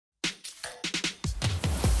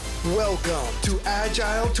Welcome to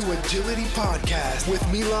Agile to Agility podcast with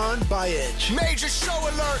Miljan, Bajic. Major show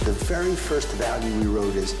alert! The very first value we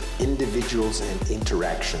wrote is individuals and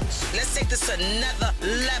interactions. Let's take this to another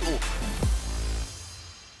level.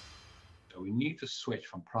 So we need to switch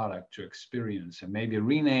from product to experience and maybe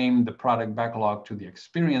rename the product backlog to the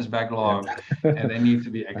experience backlog. And they need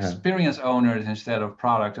to be experience owners instead of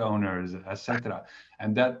product owners, etc.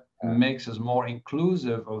 And that makes us more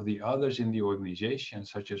inclusive of the others in the organization,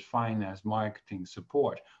 such as finance, marketing,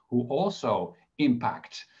 support, who also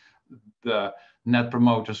impact the net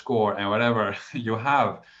promoter score and whatever you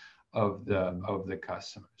have of the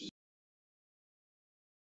customers.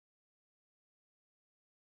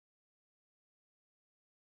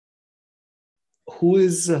 Who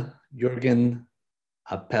is Jurgen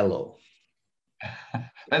Appelo?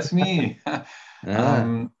 That's me.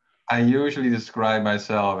 I usually describe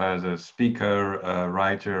myself as a speaker,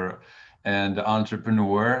 writer, and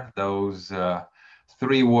entrepreneur. Those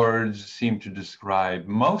three words seem to describe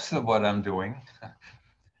most of what I'm doing.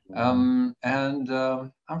 I'm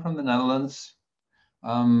from the Netherlands.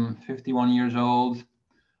 I'm 51 years old,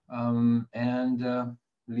 and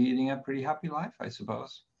leading a pretty happy life, I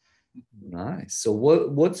suppose. Nice. So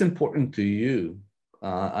what's important to you?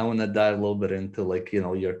 I want to dive a little bit into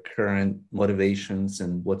your current motivations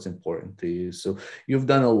and what's important to you. So you've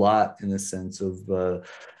done a lot in the sense of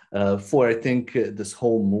for I think this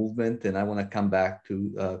whole movement, and I want to come back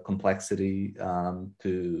to complexity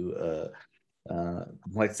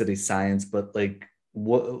complexity science. But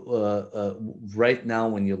what right now,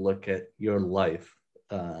 when you look at your life,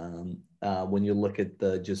 when you look at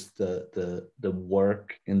the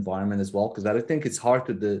work environment as well, because I think it's hard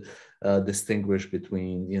to distinguish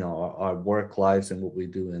between our work lives and what we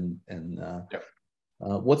do, and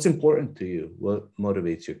what's important to you? What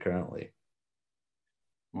motivates you currently?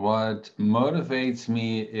 What motivates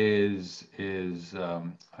me is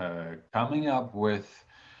coming up with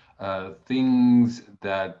things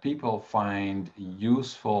that people find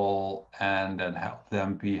useful and that help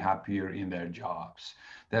them be happier in their jobs.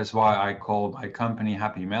 That's why I call my company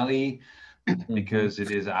Happy Melly, because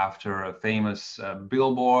it is after a famous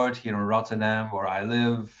billboard here in Rotterdam, where I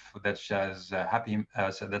live, that says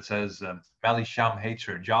Melly Sham hates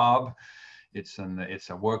her job. It's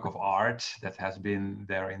a work of art that has been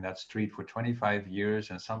there in that street for 25 years.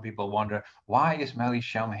 And some people wonder, why is Melly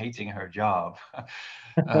Sham hating her job?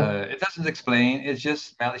 It doesn't explain. It's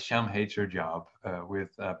just Melly Sham hates her job, with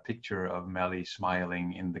a picture of Melly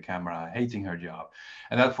smiling in the camera, hating her job.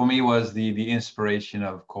 And that for me was the inspiration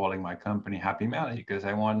of calling my company Happy Melly, because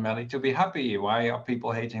I want Melly to be happy. Why are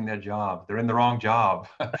people hating their job? They're in the wrong job,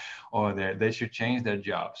 or they should change their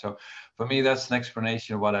job. So for me, that's an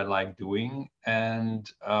explanation of what I like doing.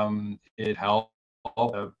 And it helps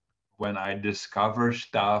when I discover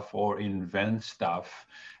stuff or invent stuff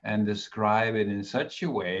and describe it in such a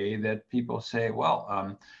way that people say,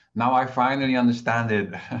 well, now I finally understand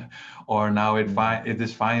it, or now it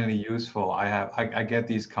is finally useful. I get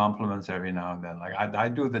these compliments every now and then. Like I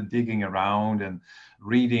do the digging around and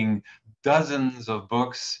reading dozens of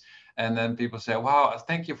books, and then people say, wow,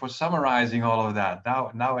 thank you for summarizing all of that.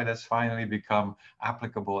 Now it has finally become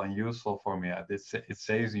applicable and useful for me. It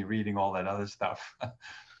saves me reading all that other stuff.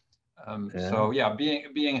 So yeah,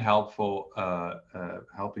 being helpful,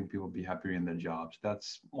 helping people be happier in their jobs.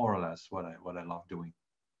 That's more or less what I love doing.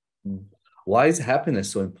 Why is happiness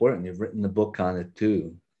so important? You've written a book on it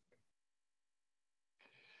too.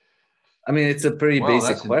 I mean, it's a pretty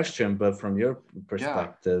basic question, but from your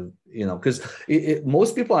perspective, because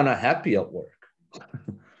most people are not happy at work.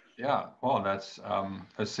 Yeah, well, that's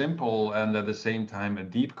a simple and at the same time a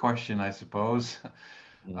deep question, I suppose.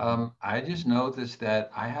 I just noticed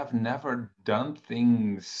that I have never done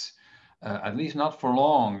things, at least not for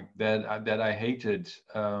long, that I hated.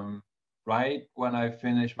 Right when I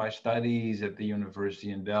finished my studies at the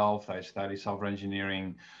university in Delft, I studied software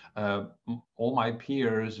engineering. All my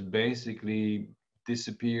peers basically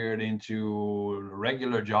disappeared into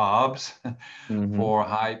regular jobs for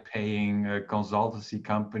high-paying consultancy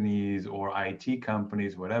companies or IT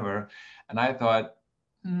companies, whatever. And I thought,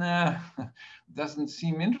 nah, doesn't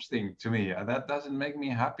seem interesting to me. That doesn't make me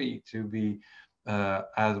happy to be,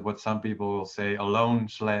 as what some people will say, a lone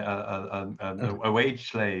slave, a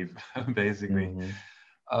wage slave, basically.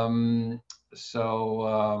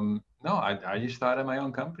 No, I just started my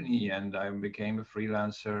own company, and I became a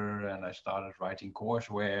freelancer, and I started writing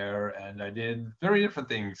courseware, and I did very different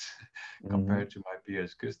things compared to my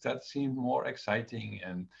peers, because that seemed more exciting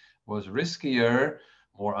and was riskier,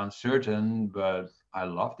 more uncertain, but I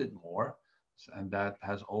loved it more. And that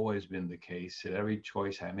has always been the case. At every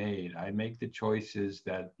choice I make the choices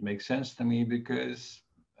that make sense to me because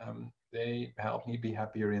they help me be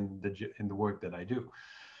happier in the work that I do.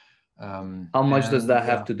 How much does that And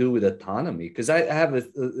have to do with autonomy? Because I have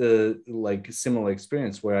a like similar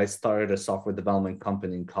experience where I started a software development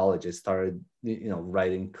company in college. I started,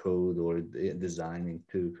 writing code or designing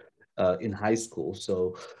too in high school.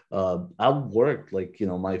 So I've worked like,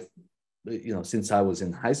 since I was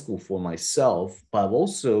in high school for myself, but I've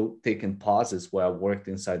also taken pauses where I worked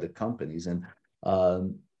inside the companies, and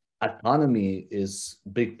um, autonomy is a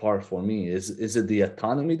big part for me. Is it the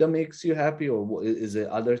autonomy that makes you happy, or is it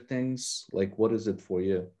other things? Like, what is it for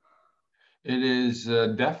you? it is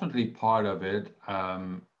definitely part of it.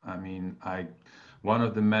 I mean, one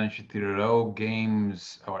of the Manage Tirero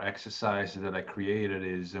games or exercises that I created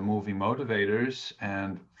is moving motivators,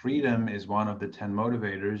 and freedom is one of the 10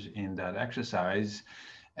 motivators in that exercise.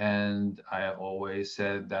 And I have always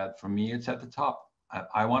said that for me, it's at the top.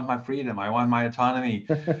 I want my freedom. I want my autonomy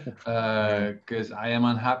Yeah. because I am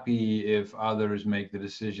unhappy if others make the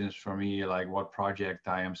decisions for me, like what project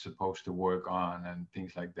I am supposed to work on and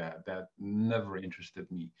things like that. That never interested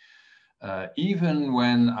me. Even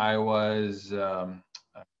when I was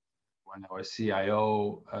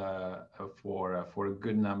CIO for a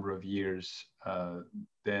good number of years,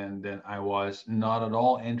 then I was not at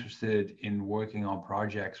all interested in working on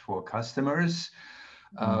projects for customers.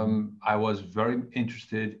 Mhm. I was very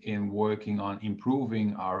interested in working on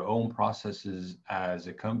improving our own processes as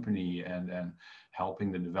a company and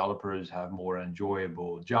helping the developers have more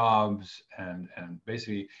enjoyable jobs and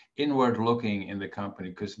basically inward looking in the company,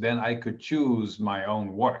 because then I could choose my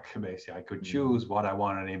own work. Basically, I could choose what I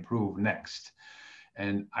wanted to improve next.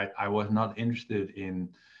 And I was not interested in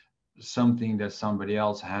something that somebody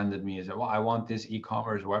else handed me and said, well, I want this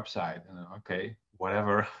e-commerce website. And okay,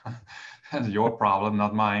 whatever. That's your problem,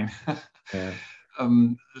 not mine. Yeah.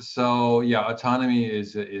 So yeah, autonomy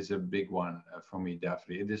is a big one for me,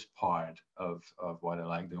 definitely. It is part of what I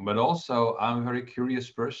like doing. But also, I'm a very curious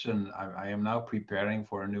person. I am now preparing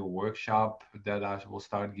for a new workshop that I will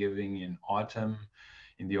start giving in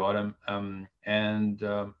the autumn. And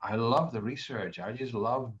I love the research. I just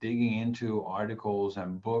love digging into articles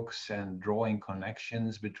and books and drawing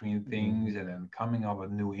connections between things Mhm. and then coming up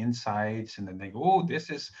with new insights and then think, oh, this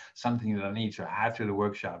is something that I need to add to the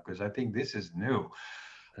workshop because I think this is new.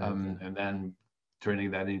 Exactly. And then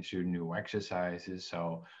turning that into new exercises.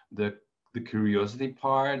 So the the curiosity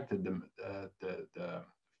part, the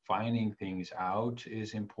finding things out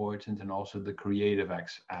is important, and also the creative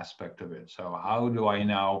aspect of it. So how do I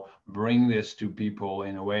now bring this to people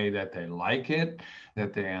in a way that they like it,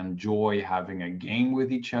 that they enjoy having a game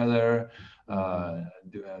with each other, Mhm.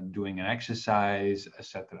 doing an exercise,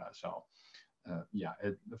 etc. So yeah,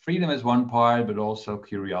 freedom is one part, but also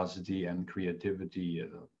curiosity and creativity.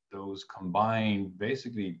 Those combined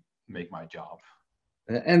basically make my job.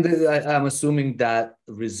 And I'm assuming that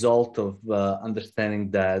result of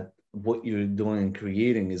understanding that what you're doing and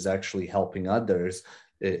creating is actually helping others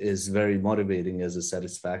is very motivating as a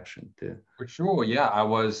satisfaction too. For sure, yeah. I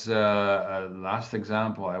was last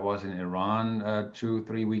example. I was in Iran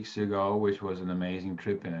 3 weeks ago, which was an amazing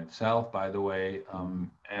trip in itself, by the way. Mhm.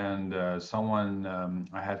 And someone,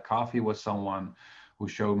 I had coffee with someone who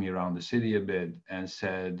showed me around the city a bit and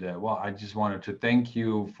said, "Well, I just wanted to thank you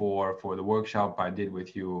for the workshop I did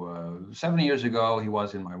with you 7 years ago." He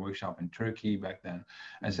was in my workshop in Turkey back then.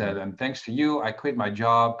 I said, Mhm. "And thanks to you, I quit my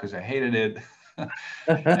job because I hated it."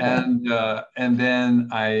 And then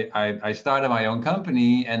I started my own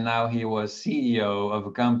company, and now he was CEO of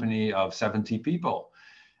a company of 70 people.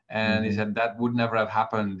 And he Mhm. said that would never have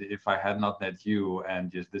happened if I had not met you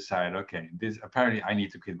and just decided, okay, this apparently I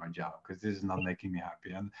need to quit my job because this is not making me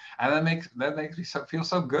happy, and that makes me feel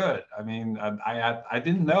so good. I mean, I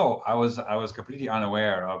didn't know. I was completely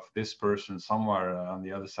unaware of this person somewhere on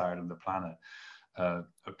the other side of the planet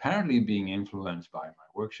apparently being influenced by my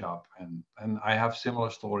workshop, and I have similar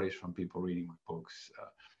stories from people reading my books.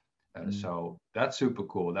 So that's super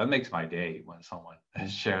cool. That makes my day when someone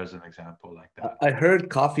shares an example like that. I heard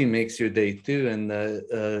coffee makes your day too, and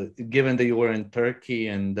given that you were in Turkey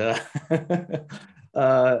and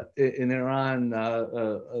in Iran,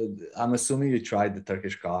 I'm assuming you tried the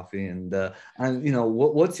Turkish coffee, and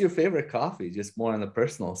what's your favorite coffee? Just more on the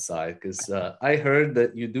personal side, because I heard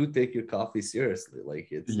that you do take your coffee seriously, like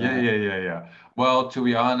it's Yeah, not. yeah, yeah, yeah. Well, to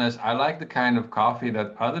be honest, I like the kind of coffee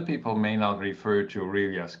that other people may not refer to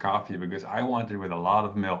really as coffee because I want it with a lot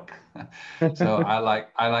of milk. So I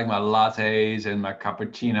like my lattes and my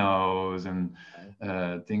cappuccinos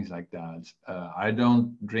things like that. I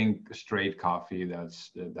don't drink straight coffee.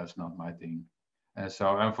 That's not my thing. And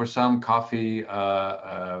for some coffee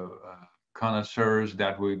connoisseurs,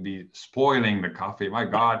 that would be spoiling the coffee. My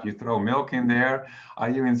God, you throw milk in there. Are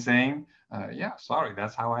you insane? Yeah, sorry,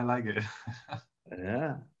 that's how I like it.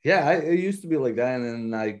 Yeah. Yeah. I used to be like that.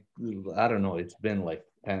 And then I don't know, it's been like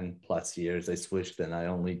 10 plus years. I switched and I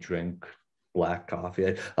only drink black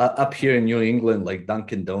coffee. Up here in New England, like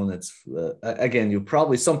Dunkin' Donuts, again,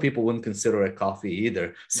 some people wouldn't consider it coffee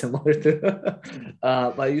either, similar to,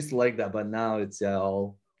 but I used to like that. But now it's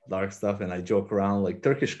all dark stuff. And I joke around like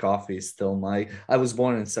Turkish coffee is still I was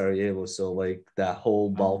born in Sarajevo. So like that whole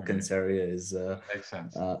Balkans area is Makes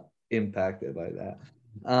sense. impacted by that.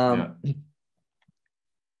 Yeah.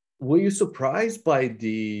 Were you surprised by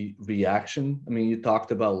the reaction? I mean, you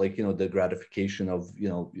talked about like, the gratification of,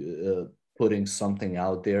 putting something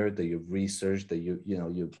out there that you've researched, that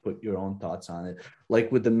you put your own thoughts on it,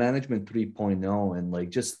 like with the Management 3.0 and like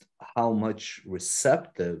just how much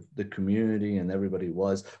receptive the community and everybody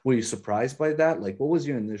was. Were you surprised by that? Like, what was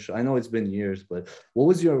your initial, I know it's been years, but what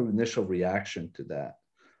was your initial reaction to that?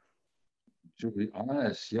 To be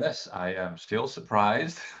honest, yes, I am still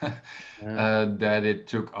surprised Yeah. that it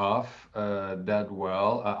took off that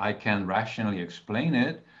well. I can rationally explain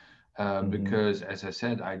it because, as I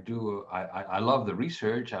said, I love the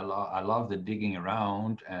research. I love the digging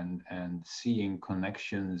around and seeing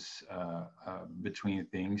connections between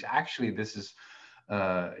things. Actually, this is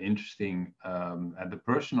interesting at the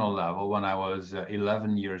personal level. When I was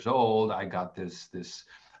 11 years old, I got this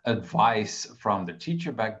advice from the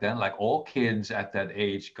teacher back then, like all kids at that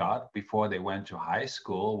age got before they went to high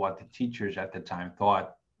school, what the teachers at the time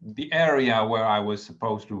thought the area where I was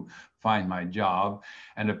supposed to find my job.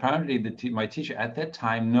 And apparently my teacher at that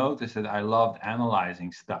time noticed that I loved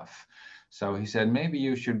analyzing stuff. So he said, maybe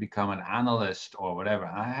you should become an analyst or whatever.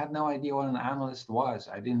 I had no idea what an analyst was.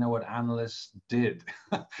 I didn't know what analysts did.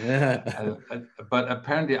 Yeah. But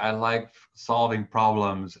apparently I liked solving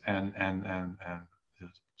problems and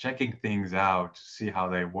checking things out to see how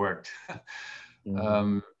they worked.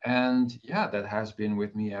 And yeah, that has been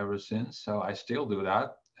with me ever since. So I still do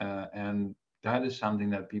that. And that is something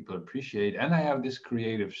that people appreciate. And I have this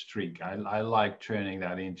creative streak. I like turning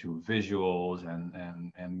that into visuals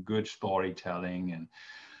and good storytelling.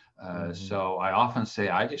 And so I often say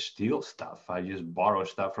I just steal stuff. I just borrow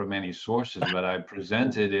stuff from many sources, but I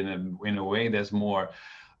present it in a way that's more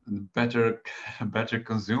better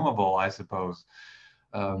consumable, I suppose.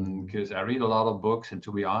 Because I read a lot of books, and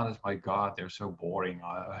to be honest, my God, they're so boring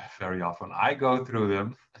very often. I go through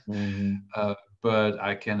them, but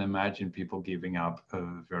I can imagine people giving up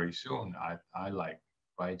very soon. I like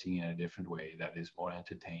writing in a different way that is more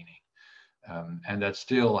entertaining, and that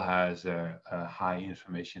still has a high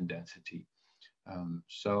information density.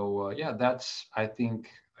 Yeah, that's, I think,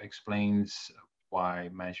 explains why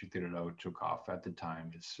Management 3.0 took off at the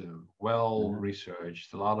time. It's well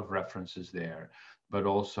researched, a lot of references there, but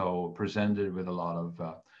also presented with a lot of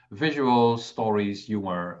visuals, stories,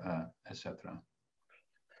 humor, etc.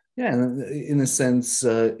 Yeah, and in a sense,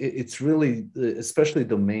 it's really, especially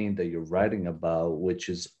the domain that you're writing about, which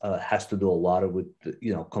is has to do a lot of with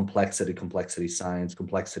complexity science,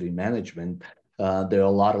 complexity management. There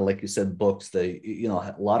are a lot of, like you said, books that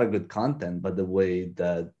a lot of good content, but the way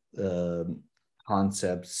that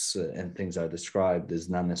concepts and things are described is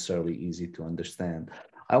not necessarily easy to understand.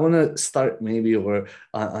 I want to start maybe on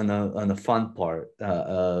a fun part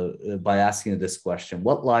by asking you this question: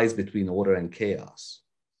 what lies between order and chaos?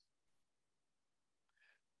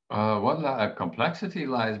 Complexity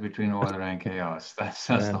lies between order and chaos. That's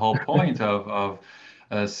the whole point of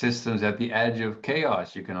systems at the edge of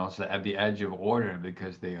chaos. You can also at the edge of order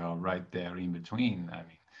because they are right there in between. I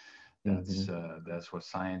mean, that's what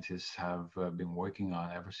scientists have been working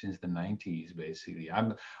on ever since the 90s. Basically,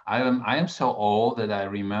 I am so old that I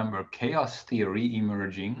remember chaos theory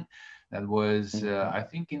emerging. That was I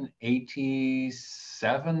think in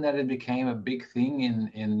 '87 that it became a big thing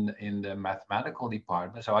in the mathematical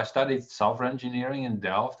department. So I studied software engineering in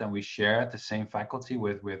Delft, and we shared the same faculty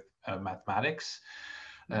with mathematics.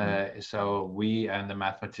 So we and the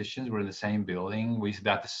mathematicians were in the same building. We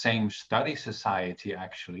got the same study society,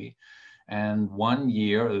 actually. And one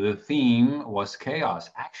year, the theme was chaos.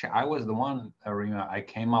 Actually, I was the one, I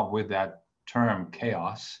came up with that term,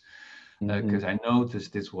 chaos, because I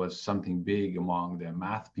noticed this was something big among the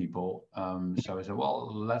math people. So I said,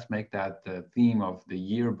 well, let's make that the theme of the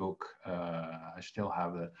yearbook. I still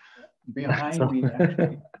have it behind me,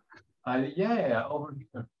 actually. Yeah, over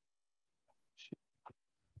here.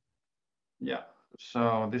 Yeah.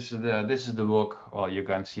 So this is the book. Well, you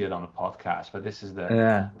can see it on the podcast, but this is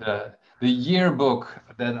Yeah. the yearbook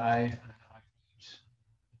that I.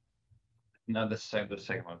 No, the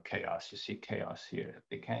second one, chaos. You see chaos here.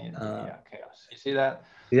 Can you? Uh, Yeah, chaos. You see that?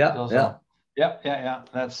 It's yeah, yeah. also. Yeah.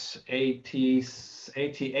 That's 80,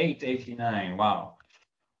 88, 89. Wow.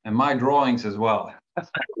 And my drawings as well.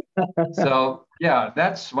 So yeah,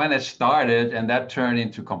 that's when it started, and that turned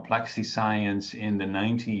into complexity science in the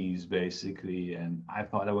 90s, basically. And I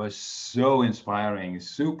thought it was so inspiring,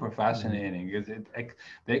 super fascinating.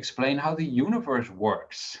 They explain how the universe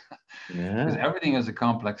works, because Yeah. everything is a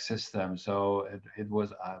complex system. So it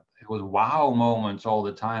was wow moments all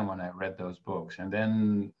the time when I read those books. And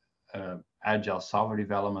then agile software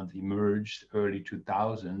development emerged early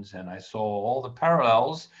 2000s, and I saw all the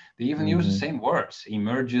parallels. They even use the Mhm. same words: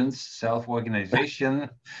 emergence, self-organization.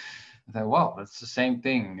 I thought, well, that's the same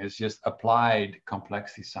thing. It's just applied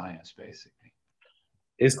complexity science, basically.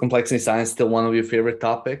 Is complexity science still one of your favorite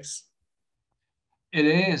topics? It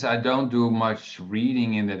is. I don't do much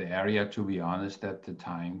reading in that area, to be honest, at the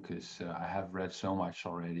time, because I have read so much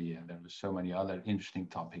already, and there were so many other interesting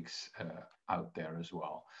topics out there as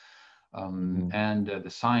well. Mhm. And the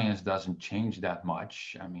science doesn't change that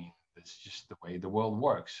much. I mean, it's just the way the world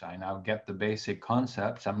works. I now get the basic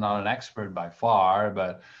concepts. I'm not an expert by far,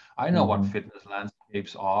 but I know what Mhm. fitness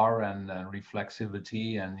landscapes are, and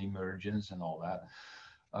reflexivity and emergence and all that.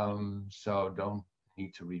 So don't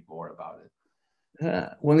need to read more about it.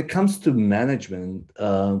 When it comes to management,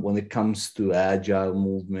 when it comes to agile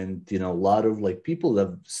movement, a lot of like people that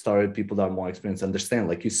have started, people that are more experienced understand,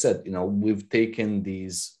 like you said, we've taken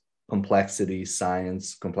these complexity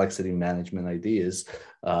science, complexity management ideas,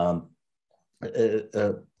 um,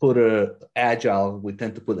 put agile, we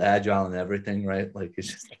tend to put agile in everything, right? Like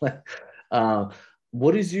it's just like, uh,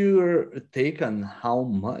 what is your take on how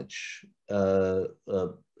much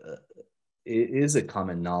is a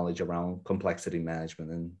common knowledge around complexity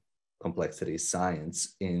management and complexity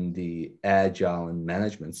science in the agile and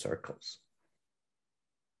management circles?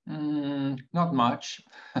 Not much.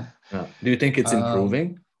 Do you think it's um,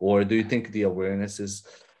 improving, or do you think the awareness is?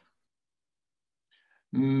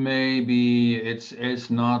 Maybe it's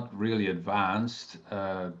not really advanced,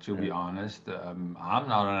 to be uh, honest. I'm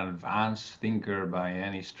not an advanced thinker by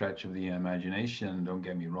any stretch of the imagination. Don't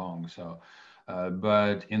get me wrong. So,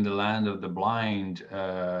 but in the land of the blind,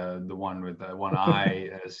 the one with one eye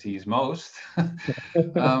sees most.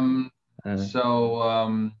 um, uh,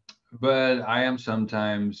 so, but I am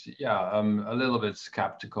sometimes, yeah, a little bit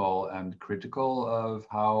skeptical and critical of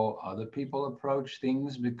how other people approach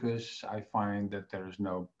things, because I find that there is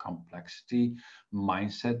no complexity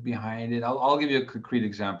mindset behind it. I'll give you a concrete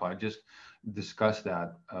example. I just discussed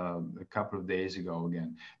that a couple of days ago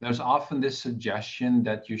again. There's often this suggestion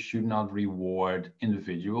that you should not reward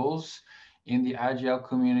individuals in the Agile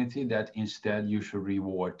community, that instead you should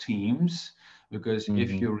reward teams, because if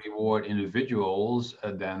mhm, you reward individuals,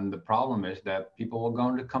 then the problem is that people are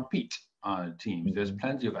going to compete on teams. There's mhm,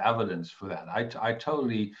 plenty of evidence for that. I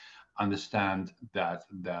totally understand that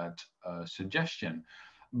suggestion.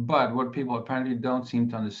 But what people apparently don't seem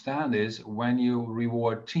to understand is when you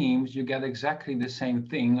reward teams, you get exactly the same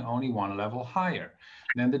thing, only one level higher.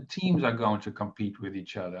 Then the teams are going to compete with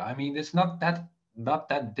each other. I mean, it's not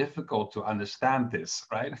that difficult to understand this,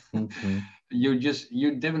 right? mhm.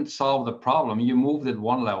 You didn't solve the problem, you moved it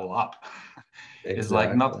one level up. It's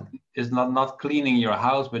like Exactly. not cleaning your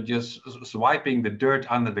house, but just swiping the dirt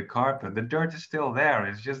under the carpet. The dirt is still there,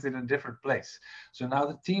 it's just in a different place. So now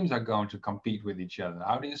the teams are going to compete with each other.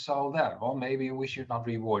 How do you solve that? Well, maybe we should not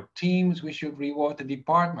reward teams, we should reward the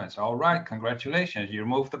departments. All right, congratulations, you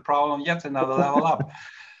moved the problem yet another level up.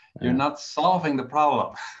 You're Uh, not solving the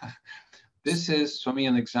problem. This is for me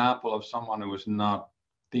an example of someone who is not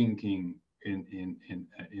thinking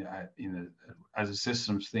as a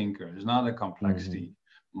systems thinker. It's not a mhm. complexity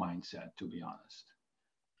mindset, to be honest.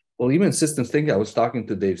 Well, even systems thinking, I was talking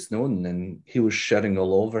to Dave Snowden and he was shedding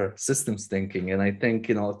all over systems thinking. And I think,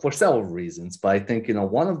 for several reasons, but I think,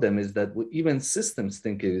 one of them is that even systems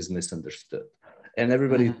thinking is misunderstood. And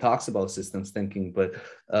everybody Mhm. talks about systems thinking, but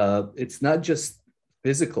it's not just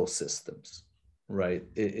physical systems, right?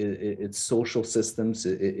 It's social systems.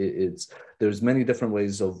 There's many different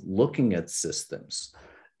ways of looking at systems.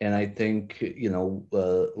 And I think,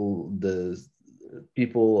 the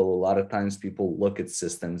people, a lot of times people look at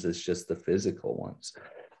systems as just the physical ones.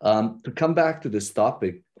 To come back to this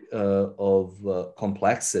topic of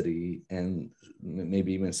complexity and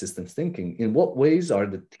maybe even systems thinking, in what ways are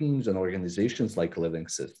the teams and organizations like living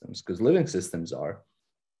systems? Because living systems are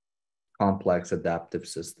complex adaptive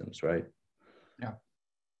systems, right? Yeah.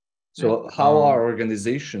 So how are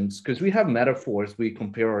organizations, because we have metaphors, we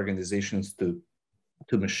compare organizations to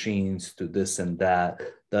machines, to this and that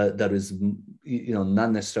is,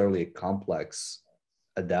 not necessarily a complex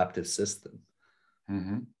adaptive system.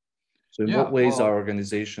 Mm-hmm. So in what ways are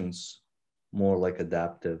organizations more like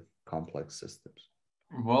adaptive complex systems?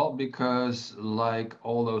 Well, because like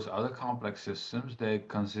all those other complex systems, they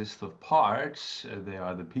consist of parts. They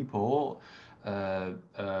are the people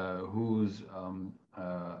whose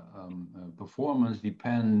performance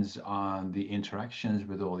depends on the interactions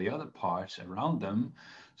with all the other parts around them.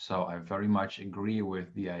 So I very much agree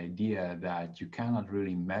with the idea that you cannot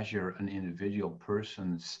really measure an individual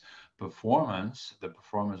person's performance. The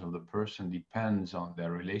performance of the person depends on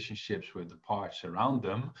their relationships with the parts around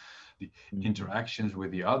them, the interactions with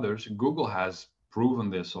the others. Google has proven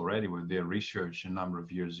this already with their research a number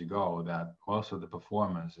of years ago, that most of the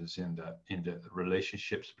performance is in the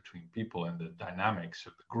relationships between people and the dynamics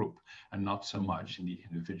of the group, and not so much in the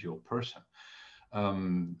individual person.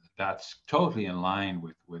 That's totally in line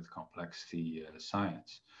with complexity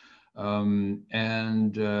science.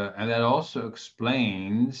 And that also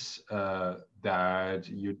explains that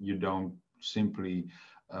you don't simply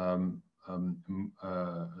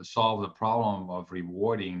solve the problem of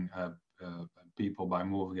rewarding people by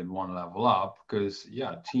moving it one level up, because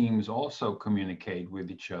teams also communicate with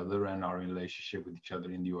each other and are in relationship with each other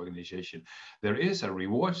in the organization. There is a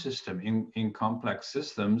reward system in complex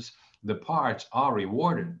systems. The parts are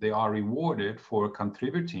rewarded. They are rewarded for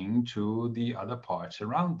contributing to the other parts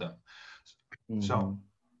around them. So,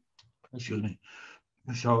 excuse me.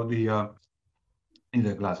 So in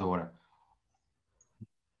the glass of water.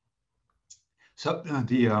 So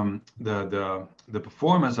the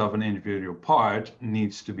performance of an individual part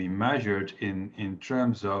needs to be measured in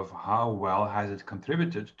terms of how well has it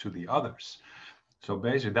contributed to the others. So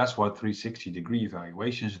basically, that's what 360-degree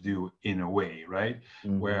evaluations do in a way, right?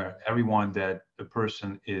 Where everyone that a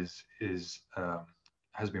person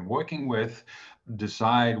has been working with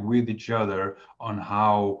decide with each other on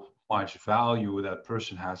how much value that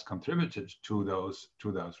person has contributed to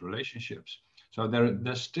those relationships. So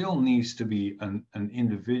there still needs to be an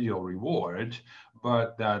individual reward,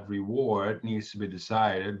 but that reward needs to be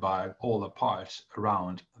decided by all the parts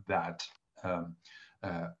around that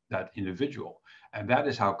that individual. And that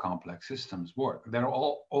is how complex systems work. There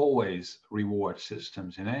are always reward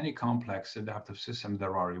systems. In any complex adaptive system,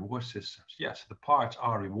 there are reward systems. Yes, the parts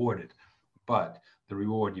are rewarded, but the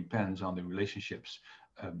reward depends on the relationships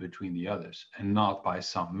between the others, and not by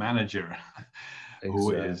some manager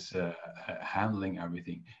who is handling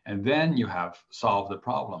everything. And then you have solved the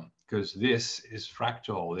problem, because this is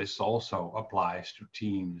fractal. This also applies to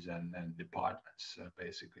teams and departments,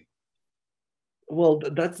 basically. Well,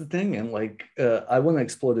 that's the thing. And I want to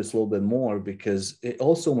explore this a little bit more, because it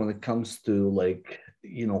also, when it comes to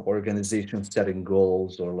organizations setting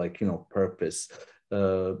goals or purpose,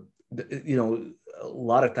 a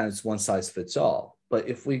lot of times one size fits all. But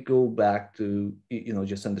if we go back to,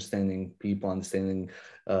 just understanding people, understanding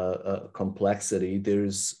complexity,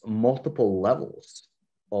 there's multiple levels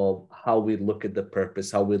of how we look at the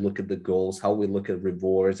purpose, how we look at the goals, how we look at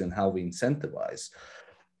rewards, and how we incentivize.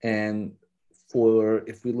 And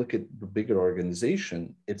if we look at the bigger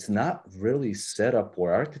organization, it's not really set up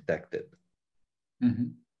or architected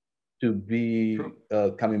to be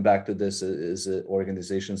coming back to this is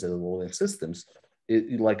organizations and evolving systems.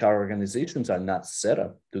 Our organizations are not set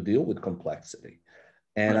up to deal with complexity.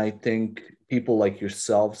 And I think people like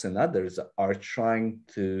yourselves and others are trying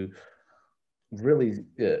to really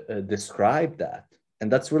describe that. And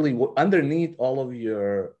that's really what underneath all of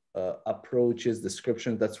your approaches,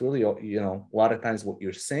 description, that's really, a lot of times what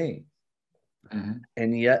you're saying.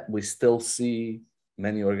 And yet we still see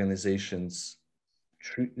many organizations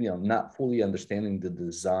not fully understanding the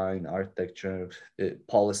design, architecture,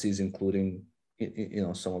 policies, including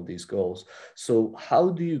some of these goals. So how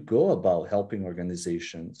do you go about helping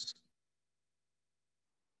organizations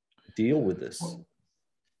deal with this?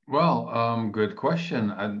 Well, good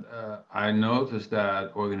question. I noticed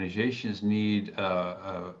that organizations need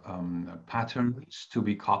patterns to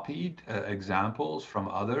be copied, examples from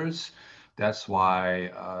others. That's why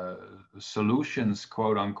solutions,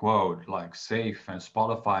 quote unquote, like SAFe and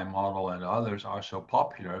Spotify model and others are so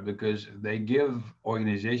popular, because they give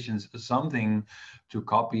organizations something to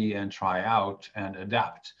copy and try out and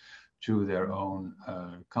adapt to their own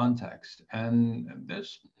context. And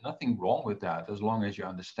there's nothing wrong with that, as long as you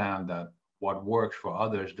understand that what works for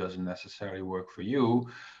others doesn't necessarily work for you,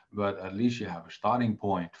 but at least you have a starting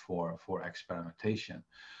point for experimentation.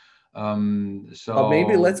 Maybe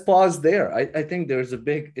So let's pause there. I think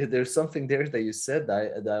there's something there that you said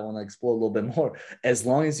that I want to explore a little bit more. As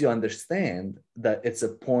long as you understand that it's a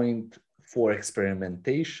point for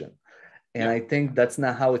experimentation. And yeah, I think that's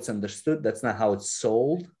not how it's understood. That's not how it's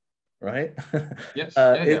sold, right? yes,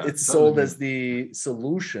 yeah, yeah, It's sold totally. as the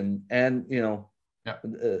solution. And, Yeah. uh,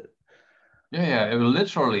 Yeah, yeah, it will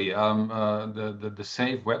literally, the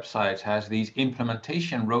SAFe website has these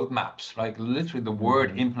implementation roadmaps, like literally the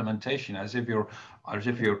word mhm, implementation, as if you're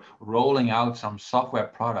rolling out some software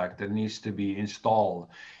product that needs to be installed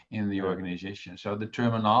in the yeah, organization. So the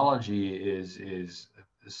terminology is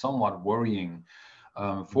somewhat worrying.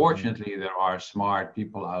 mhm, Fortunately, there are smart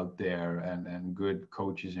people out there and good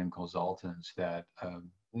coaches and consultants that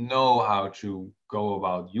know how to go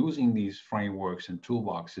about using these frameworks and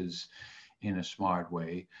toolboxes in a smart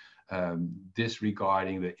way,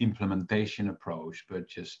 disregarding the implementation approach, but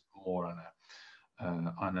just more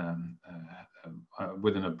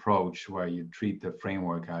with an approach where you treat the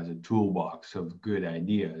framework as a toolbox of good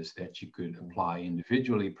ideas that you could apply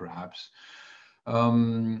individually, perhaps.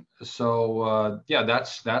 Yeah,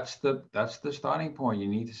 that's the starting point. You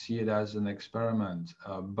need to see it as an experiment,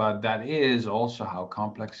 but that is also how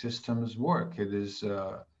complex systems work. It is.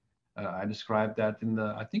 I described that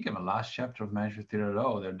I think in the last chapter of Measure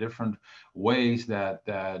 3.0. There are different ways that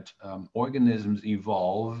organisms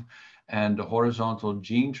evolve, and the horizontal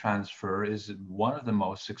gene transfer is one of the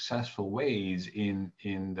most successful ways in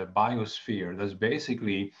the biosphere. That's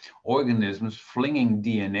basically organisms flinging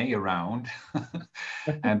DNA around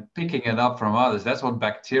and picking it up from others. That's what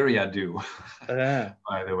bacteria do. yeah,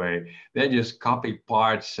 By the way, they just copy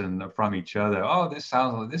parts and from each other. Oh, this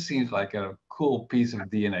seems like a cool piece of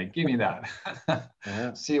DNA. Give me that.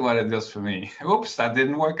 yeah. See what it does for me. Oops, that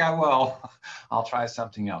didn't work out well. I'll try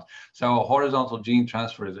something else. So horizontal gene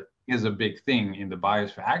transfer is a big thing in the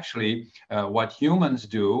biosphere. Actually, what humans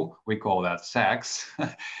do, we call that sex,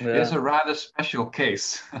 is Yeah. a rather special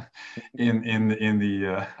case in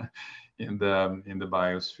the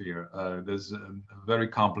biosphere. There's a very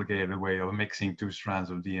complicated way of mixing two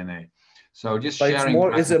strands of DNA. So just But sharing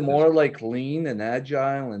is it preferences. more like lean and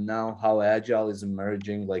agile? And now how agile is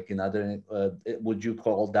emerging, like in other, would you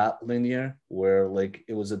call that linear, where like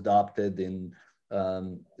it was adopted in,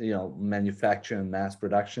 manufacturing and mass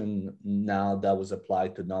production? Now that was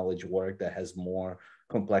applied to knowledge work that has more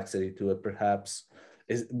complexity to it, perhaps.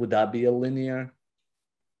 Would that be a linear?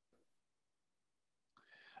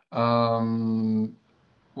 Um,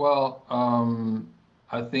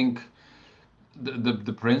 I think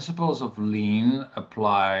the principles of lean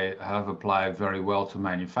have applied very well to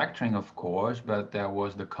manufacturing, of course, but there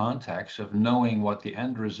was the context of knowing what the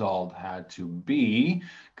end result had to be,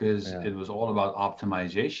 because Yeah. it was all about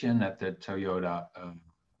optimization at the Toyota um,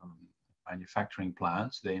 manufacturing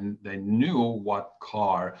plants. They knew what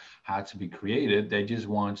car had to be created. They just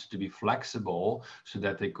wanted to be flexible so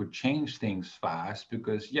that they could change things fast,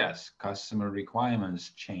 because yes, customer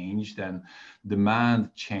requirements changed and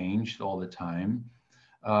demand changed all the time.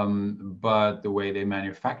 But the way they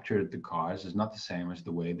manufactured the cars is not the same as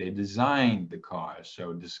the way they designed the cars.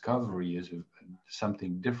 So discovery is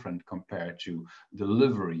something different compared to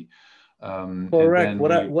delivery. And Correct. then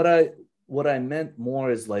we What I meant more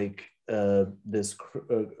is like this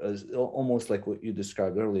almost like what you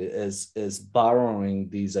described earlier is borrowing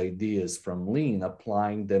these ideas from lean,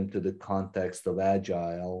 applying them to the context of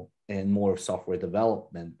agile and more software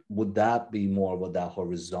development. Would that be more of that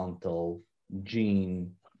horizontal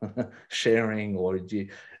gene sharing or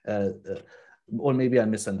maybe I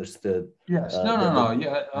misunderstood? Yes, no, no, no.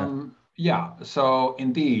 Yeah, Yeah. yeah. So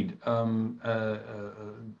indeed,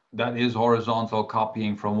 that is horizontal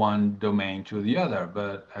copying from one domain to the other.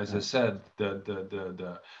 But as I Yeah. said,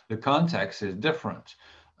 the context is different,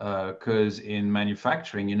 because in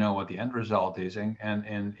manufacturing, you know what the end result is, and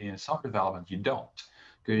in software development, you don't,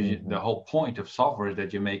 because the Mhm, whole point of software is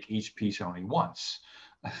that you make each piece only once.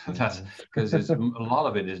 That's mhm, because it's a lot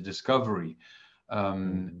of it is discovery.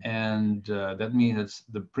 mhm. And that means that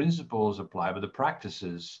the principles apply, but the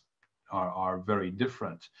practices are very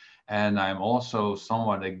different. And I'm also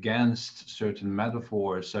somewhat against certain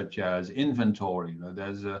metaphors such as inventory.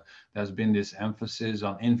 There's been this emphasis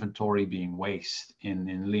on inventory being waste in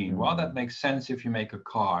lean. Well, that Mhm. makes sense if you make a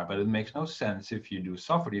car, but it makes no sense if you do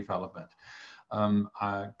software development.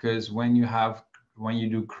 Because when you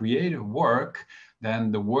do creative work,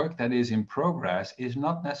 then the work that is in progress is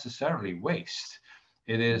not necessarily waste.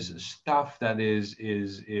 It is Mhm. stuff that is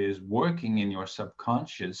working in your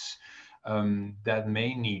subconscious, that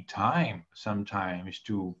may need time sometimes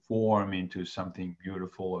to form into something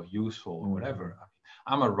beautiful or useful or Mhm. whatever.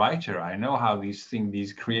 I'm a writer. I know how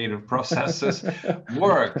these creative processes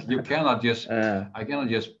work. You cannot just, I cannot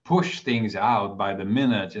just push things out by the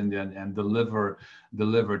minute and then deliver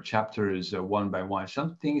chapters one by one.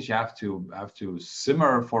 Some things you have to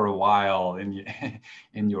simmer for a while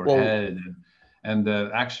in your head. And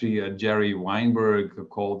actually, Jerry Weinberg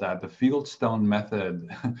called that the Fieldstone method,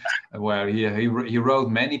 where he wrote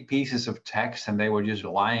many pieces of text and they were just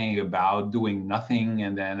lying about, doing nothing.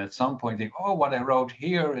 And then at some point, think, oh, what I wrote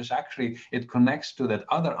here is actually, it connects to that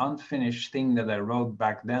other unfinished thing that I wrote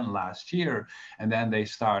back then last year. And then they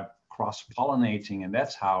start cross-pollinating, and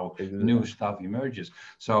that's how new stuff emerges.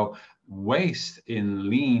 So waste in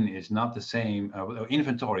lean is not the same.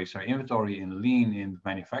 Inventory in lean in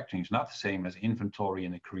manufacturing is not the same as inventory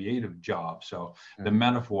in a creative job. So the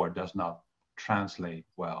metaphor does not translate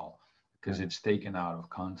well because it's taken out of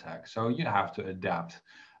context. So you have to adapt.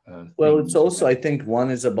 Well, it's also, I think one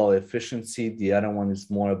is about efficiency. The other one is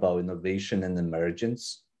more about innovation and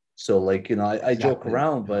emergence. So like, you know, I joke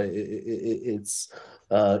around, but it's,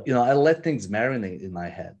 you know, I let things marinate in my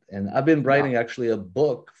head. And I've been writing actually a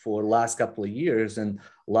book for the last couple of years. And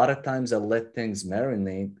a lot of times I let things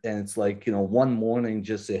marinate. And it's like, you know, one morning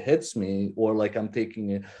just it hits me, or like I'm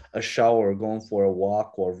taking a shower, going for a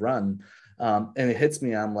walk or run. And it hits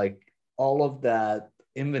me. I'm like, all of that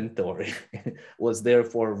inventory was there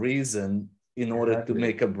for a reason in order to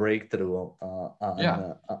make a breakthrough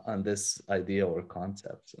on this idea or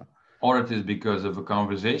concept. So. Or it is because of a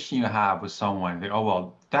conversation you have with someone. Oh,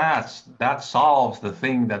 well, that solves the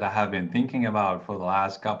thing that I have been thinking about for the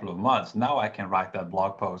last couple of months. Now I can write that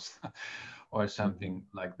blog post or something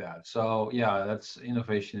like that. So yeah, that's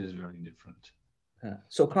innovation is very different. Yeah.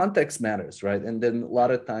 So context matters, right? And then a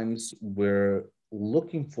lot of times we're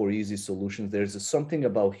looking for easy solutions. There's something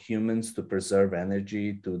about humans to preserve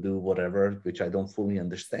energy, to do whatever, which I don't fully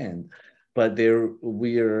understand, but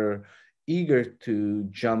we're eager to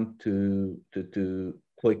jump to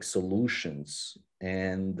quick solutions,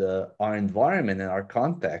 and our environment and our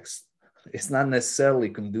context is not necessarily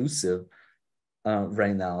conducive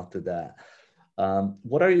right now to that.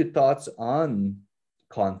 What are your thoughts on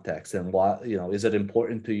context, and why, you know, is it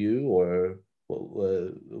important to you, or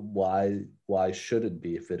why should it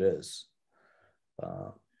be if it is,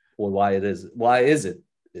 or why is it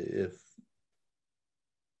if?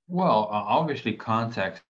 Well, obviously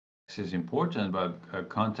context is important, but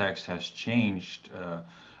context has changed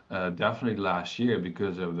definitely last year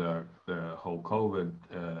because of the whole COVID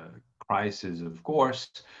crisis. Of course,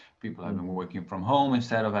 people have been working from home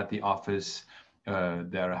instead of at the office.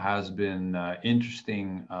 There has been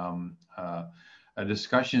interesting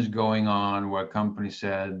discussions going on where companies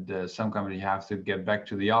said some companies have to get back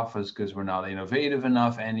to the office because we're not innovative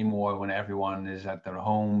enough anymore when everyone is at their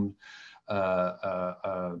home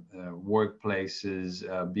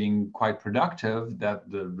workplaces being quite productive.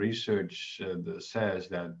 That the research says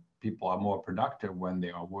that people are more productive when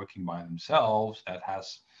they are working by themselves. That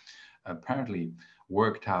has apparently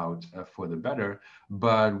worked out for the better.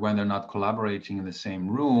 But when they're not collaborating in the same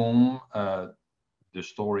room, the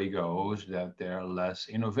story goes that they're less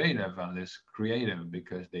innovative and less creative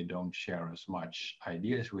because they don't share as much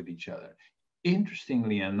ideas with each other.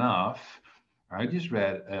 Interestingly enough, I just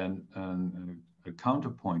read a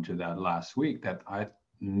counterpoint to that last week that I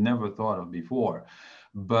never thought of before,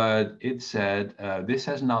 but it said this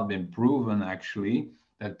has not been proven actually,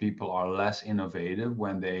 that people are less innovative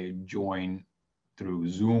when they join through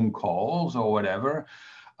Zoom calls or whatever.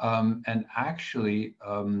 And actually,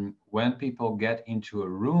 when people get into a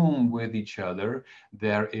room with each other,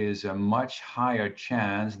 there is a much higher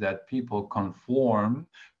chance that people conform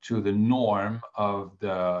to the norm of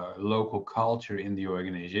the local culture in the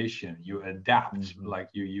organization. You adapt, like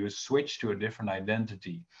you switch to a different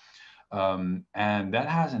identity. And that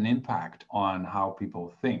has an impact on how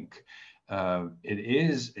people think.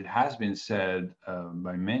 It has been said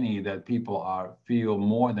by many that people feel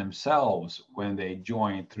more themselves when they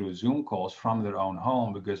join through Zoom calls from their own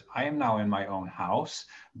home, because I am now in my own house,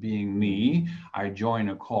 being me. I join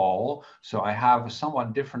a call, so I have a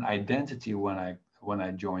somewhat different identity when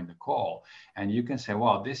I join the call. And you can say,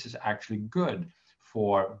 well, this is actually good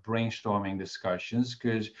for brainstorming discussions,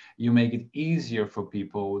 because you make it easier for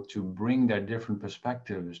people to bring their different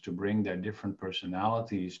perspectives, to bring their different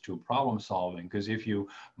personalities to problem solving. Because if you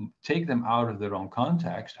take them out of their own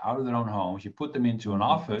context, out of their own homes, you put them into an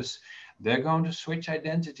office, they're going to switch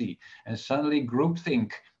identity, and suddenly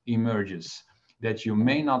groupthink emerges that you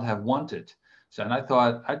may not have wanted. So, and I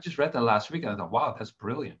thought, I just read that last week and I thought, wow, that's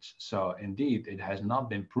brilliant. So indeed, it has not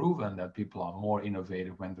been proven that people are more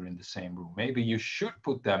innovative when they're in the same room. Maybe you should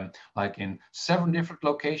put them like in 7 different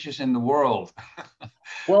locations in the world.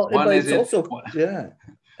 Well, One but is it's in also, yeah,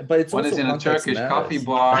 but it's one is also in a context Turkish coffee matters.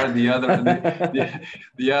 bar,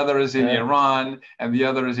 the other is in Yeah. Iran, and the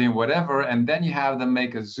other is in whatever. And then you have them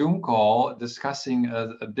make a Zoom call discussing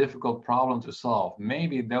a difficult problem to solve.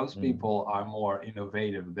 Maybe those Mm. people are more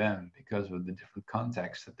innovative then because of the different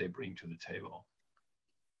contexts that they bring to the table.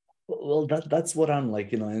 Well, that's what I'm like,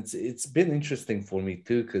 it's been interesting for me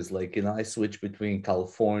too, because like, I switch between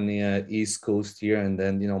California, East Coast here, and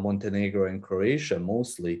then, Montenegro and Croatia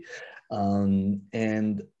mostly.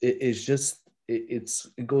 And it's just,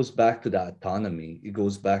 it goes back to that autonomy. It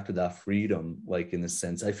goes back to that freedom, like in a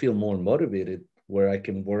sense. I feel more motivated where I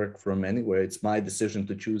can work from anywhere. It's my decision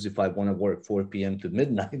to choose if I want to work 4 p.m. to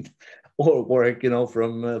midnight or work,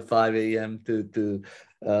 from 5 a.m. to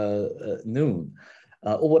noon.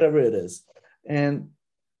 Or whatever it is. And,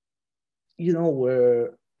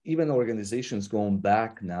 where even organizations going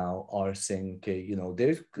back now are saying, okay,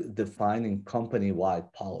 they're defining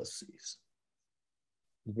company-wide policies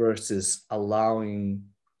versus allowing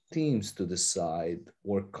teams to decide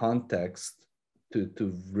or context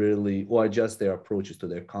to really, or adjust their approaches to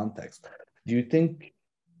their context. Do you think,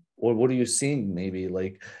 or what are you seeing maybe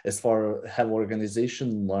like as far have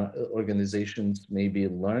organizations maybe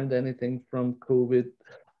learned anything from COVID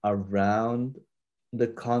around the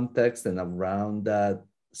context and around that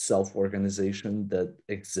self-organization that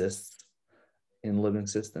exists in living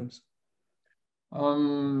systems?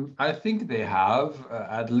 I think they have,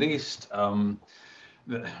 at least.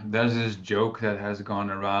 There's this joke that has gone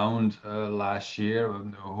around last year.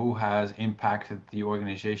 Who has impacted the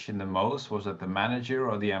organization the most? Was it the manager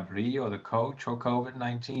or the employee or the coach or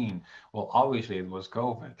COVID-19? Well, obviously it was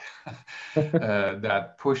COVID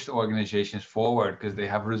that pushed organizations forward because they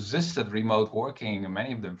have resisted remote working,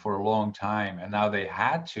 many of them for a long time, and now they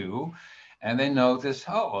had to, and they noticed,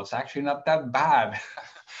 oh, well, it's actually not that bad.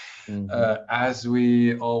 Mm-hmm. As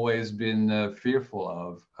we always been fearful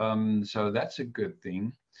of. So that's a good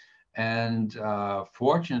thing. And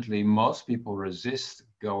fortunately, most people resist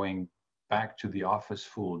going back to the office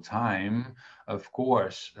full time. Of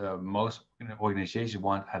course, most organizations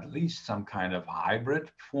want at least some kind of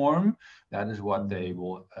hybrid form. That is what they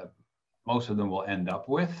will. Most of them will end up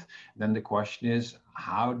with. Then the question is,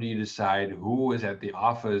 how do you decide who is at the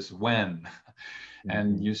office when?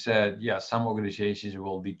 And Mm-hmm. you said, yeah, some organizations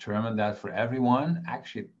will determine that for everyone.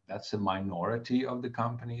 Actually, that's a minority of the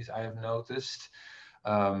companies I have noticed.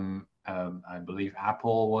 I believe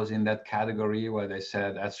Apple was in that category where they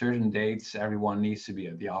said at certain dates, everyone needs to be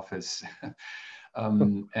at the office.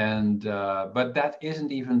 But that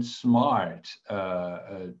isn't even smart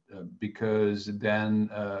because then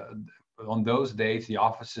on those days, the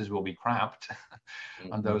offices will be cramped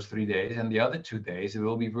on those 3 days, and the other 2 days, it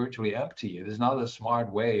will be virtually empty. It is not a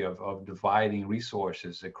smart way of dividing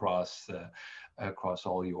resources across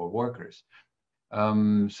all your workers.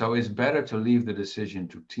 So it's better to leave the decision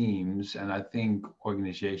to teams. And I think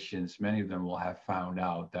organizations, many of them will have found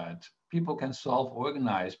out that people can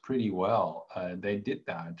self-organize pretty well. They did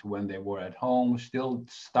that when they were at home, still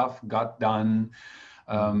stuff got done.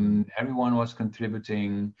 Everyone was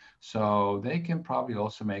contributing, so they can probably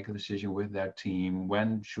also make a decision with their team.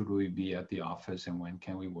 When should we be at the office and when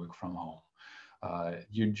can we work from home?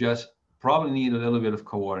 You just probably need a little bit of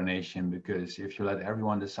coordination, because if you let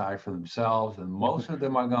everyone decide for themselves, then most of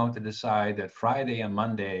them are going to decide that Friday and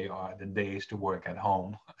Monday are the days to work at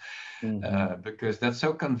home because that's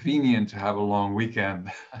so convenient to have a long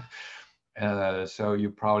weekend. So you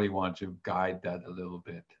probably want to guide that a little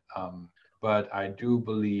bit. But I do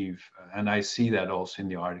believe, and I see that also in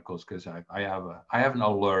the articles, because I have an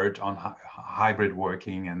alert on hybrid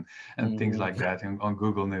working and things like that on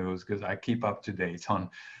Google News, because I keep up to date on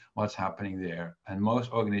what's happening there. And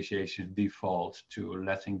most organizations default to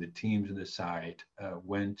letting the teams decide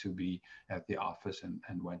when to be at the office and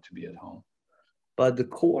when to be at home. But the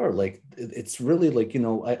core, like it's really like,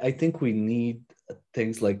 I think we need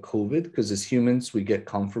things like COVID, because as humans, we get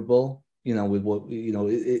comfortable, with what,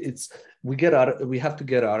 it's, we have to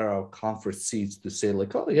get out of our comfort seats to say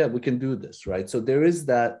like, oh yeah, we can do this, right? So there is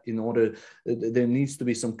that, there needs to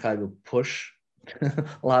be some kind of push a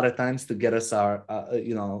lot of times to get us out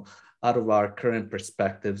of our current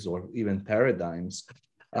perspectives or even paradigms.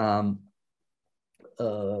 But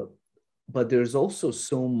there's also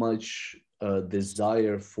so much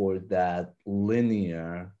desire for that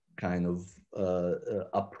linear kind of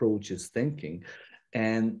approaches thinking.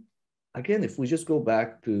 And again, if we just go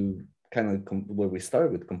back to kind of where we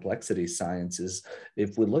start with complexity science is,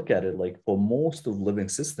 if we look at it, like for most of living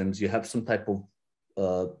systems, you have some type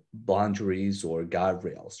of boundaries or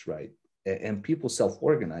guardrails, right? And people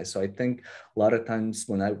self-organize. So I think a lot of times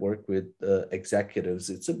when I work with executives,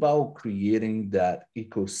 it's about creating that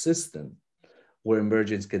ecosystem where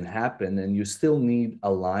emergence can happen, and you still need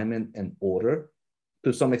alignment and order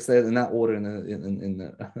to some extent, and not order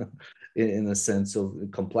in a sense of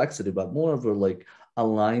complexity, but more of a like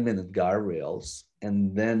alignment and guardrails,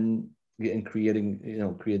 and then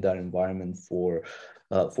creating, create that environment for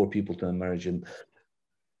people to emerge. And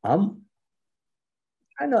I'm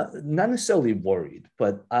kind of not necessarily worried,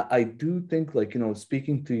 but I do think, like,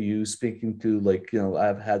 speaking to you, speaking to, like,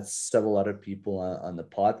 I've had several other people on the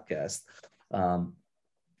podcast.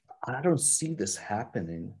 I don't see this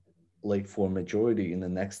happening like for majority in the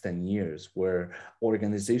next 10 years, where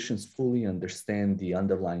organizations fully understand the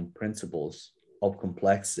underlying principles of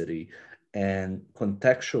complexity and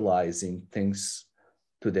contextualizing things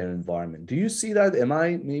to their environment. Do you see that? Am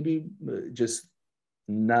I maybe just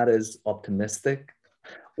not as optimistic?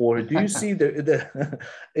 Or do you see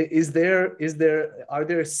are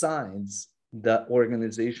there signs that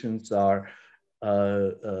organizations are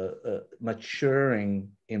maturing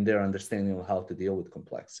in their understanding of how to deal with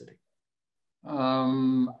complexity?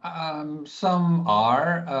 Some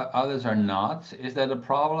are, others are not. Is that a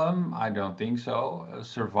problem? I don't think so.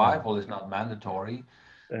 Survival is not mandatory,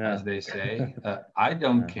 as they say. I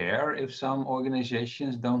don't care if some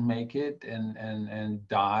organizations don't make it and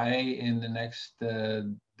die in the next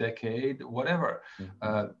decade, whatever.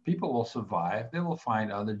 People will survive. They will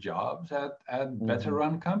find other jobs at better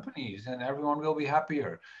run companies, and everyone will be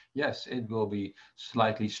happier. Yes, it will be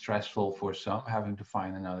slightly stressful for some having to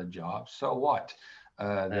find another job. So what?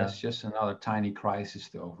 That's just another tiny crisis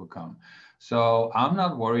to overcome. So I'm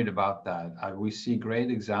not worried about that. We see great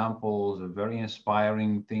examples of very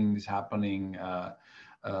inspiring things happening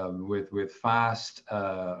with fast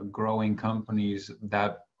growing companies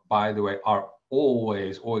that, by the way, are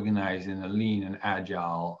always organized in a lean and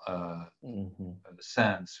agile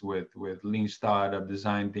sense, with lean startup,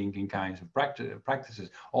 design thinking kinds of practices.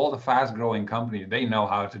 All the fast growing companies, they know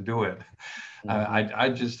how to do it. I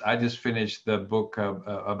just finished the book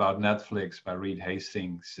about Netflix by Reed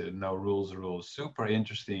Hastings, No Rules Rules. Super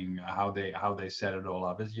interesting how they set it all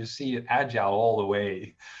up. As you see it agile all the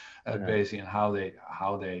way, basically, and how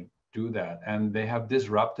they do that. And they have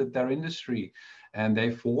disrupted their industry, and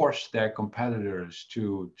they force their competitors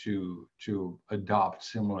to adopt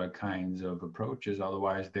similar kinds of approaches.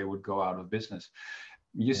 Otherwise, they would go out of business.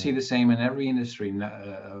 You see the same in every industry.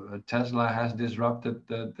 Tesla has disrupted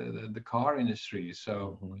the car industry,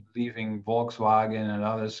 so leaving Volkswagen and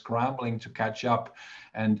others scrambling to catch up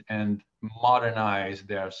and modernize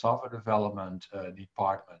their software development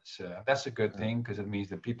departments. That's a good thing, because it means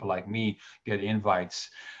that people like me get invites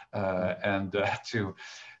and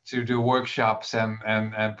to do workshops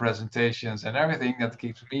and presentations and everything that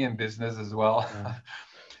keeps me in business as well.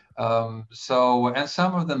 And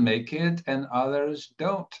some of them make it and others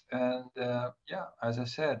don't. And as I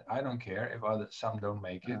said, I don't care if some don't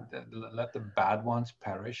make it. Let the bad ones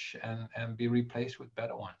perish and be replaced with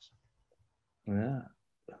better ones. Yeah.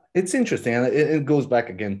 It's interesting, and it goes back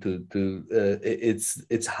again to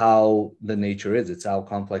it's how the nature is. It's how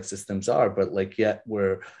complex systems are. But like, yet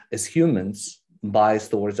we're, as humans, biased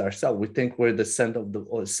towards ourselves. We think we're the center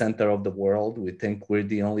of the world. We think we're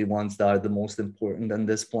the only ones that are the most important on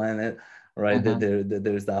this planet, right?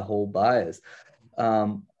 There's that whole bias. I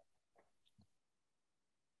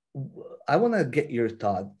want to get your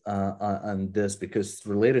thought on this, because it's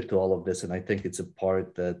related to all of this, and I think it's a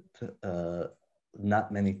part that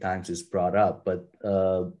not many times is brought up, but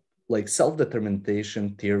like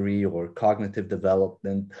self-determination theory or cognitive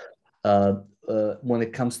development, when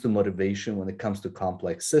it comes to motivation, when it comes to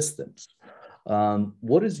complex systems.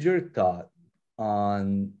 What is your thought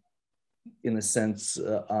on, in a sense,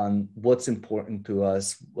 on what's important to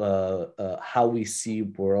us, how we see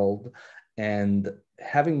world, and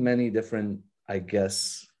having many different, I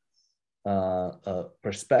guess,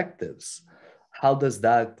 perspectives? How does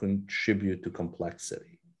that contribute to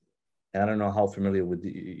complexity? And I don't know how familiar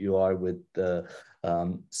you are with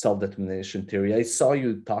self-determination theory. I saw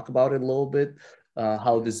you talk about it a little bit,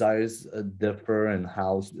 how desires differ and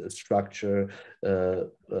how structure,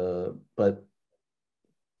 but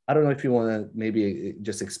I don't know if you want to maybe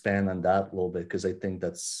just expand on that a little bit, because I think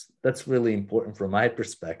that's really important from my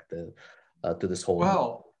perspective to this whole.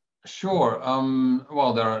 Well, Sure.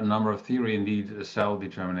 Well, there are a number of theory. Indeed,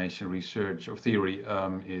 self-determination research or theory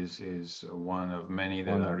is one of many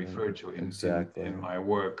that One I of them. refer to Exactly. in my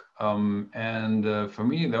work. And for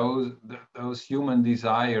me, those human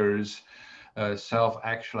desires,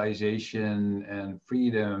 self-actualization and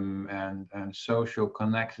freedom and social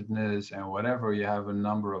connectedness and whatever, you have a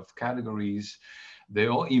number of categories. They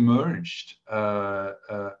all emerged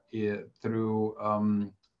through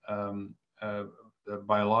um, uh, the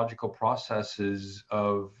biological processes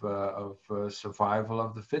of survival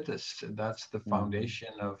of the fittest. That's the Mhm.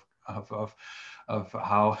 foundation of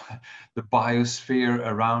how the biosphere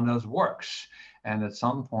around us works. And at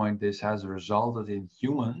some point, this has resulted in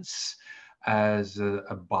humans as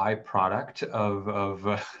a byproduct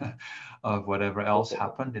of whatever else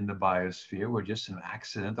happened in the biosphere. We're just an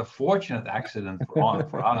accident, a fortunate accident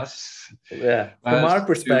for us. Yeah, from our To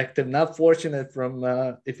perspective, not fortunate from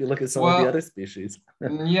if you look at some of the well, other species.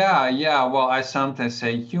 yeah, yeah. Well, I sometimes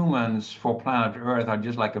say humans for planet Earth are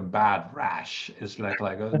just like a bad rash. It's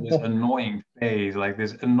this annoying phase, like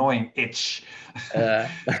this annoying itch Uh,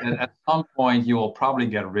 that at some point you will probably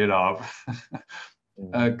get rid of,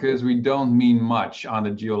 mhm, because we don't mean much on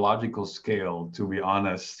a geological scale, to be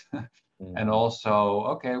honest. And mhm. also,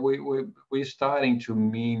 okay, we're starting to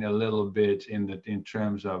mean a little bit in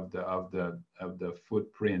terms of the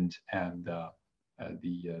footprint and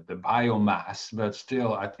the biomass, but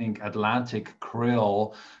still, I think Atlantic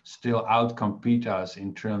krill still outcompete us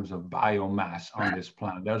in terms of biomass on this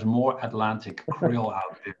planet. There's more Atlantic krill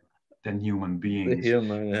out there than human The beings,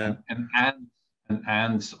 humor, yeah. and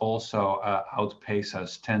ants also outpace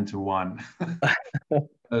us 10 to 1.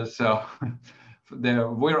 So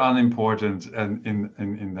we're unimportant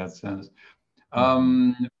in that sense.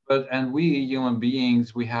 Mhm, And we human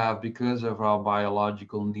beings, we have, because of our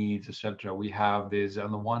biological needs, etc., we have this,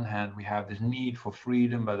 on the one hand, we have this need for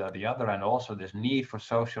freedom, but on the other hand, also this need for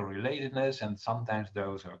social relatedness, and sometimes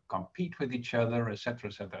those are compete with each other, etc.,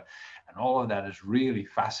 etc. And all of that is really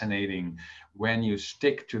fascinating when you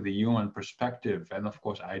stick to the human perspective. And of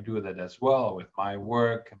course, I do that as well with my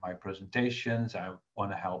work and my presentations. I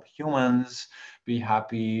want to help humans be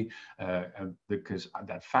happy, because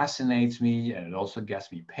that fascinates me, and it also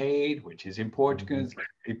gets me paid, which is mhm.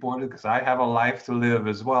 important because I have a life to live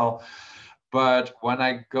as well. But when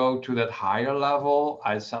I go to that higher level,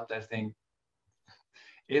 I sometimes think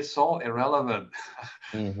it's all irrelevant.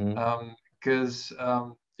 Mhm. Because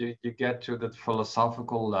you get to that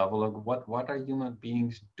philosophical level of what are human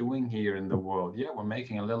beings doing here in the world? Yeah, we're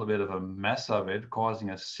making a little bit of a mess of it, causing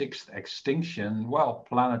a sixth extinction. Well,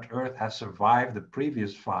 planet Earth has survived the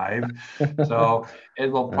previous five, so it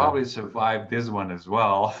will Uh, probably survive this one as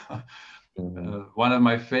well. mhm. One of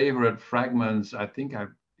my favorite fragments, I think I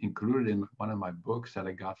included in one of my books that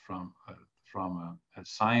I got from a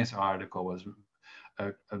science article, was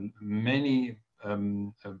many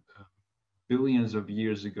billions of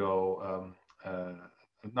years ago.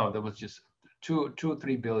 No, that was just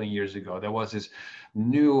 3 billion years ago. There was this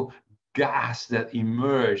new gas that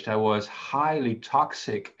emerged that was highly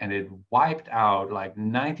toxic, and it wiped out like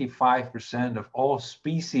 95% of all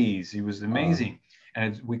species. It was Uh. amazing.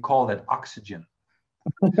 And we call that oxygen.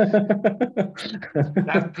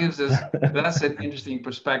 That gives us, that's an interesting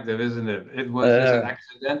perspective, isn't it? It was just an Uh,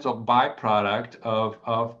 accidental byproduct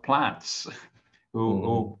of plants who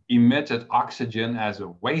mhm. emitted oxygen as a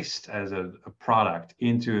waste, as a product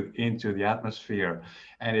into the atmosphere,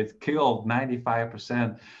 and it killed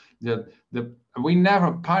 95%. We never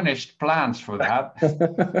punished plants for that,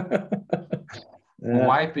 Yeah.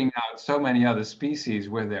 wiping out so many other species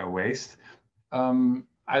with their waste.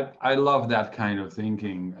 I love that kind of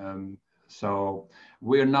thinking. So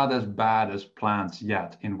we're not as bad as plants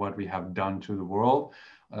yet in what we have done to the world.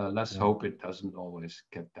 Let's hope it doesn't always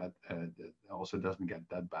get that, also doesn't get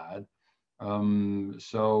that bad.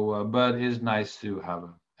 But it's nice to have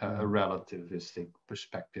a relativistic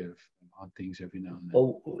perspective on things every now and then.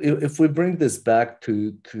 Well, if we bring this back to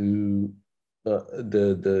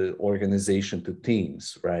the organization to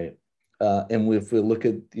teams, right? And if we look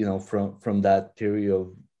at from that theory of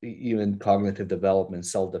even cognitive development,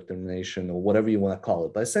 self determination, or whatever you want to call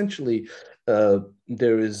it, but essentially,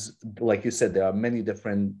 there is, like you said, there are many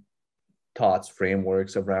different thoughts,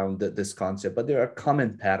 frameworks around this concept, but there are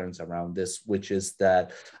common patterns around this, which is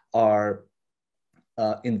that our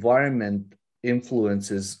environment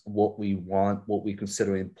influences what we want, what we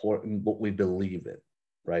consider important, what we believe in,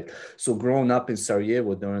 right? So growing up in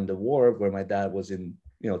Sarajevo during the war, where my dad was in,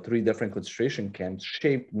 3 different concentration camps,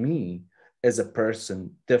 shaped me as a person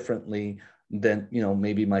differently than,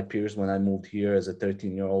 maybe my peers when I moved here as a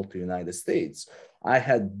 13-year-old to the United States. I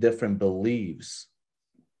had different beliefs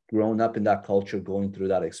grown up in that culture, going through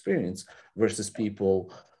that experience, versus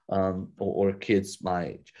people or kids my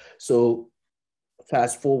age. So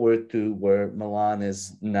fast forward to where Milan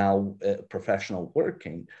is now a professional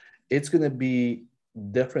working, it's going to be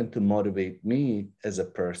different to motivate me as a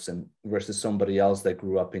person versus somebody else that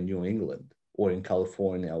grew up in New England or in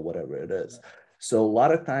California or whatever it is. So a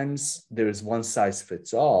lot of times there's one size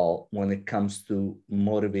fits all when it comes to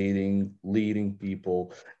motivating, leading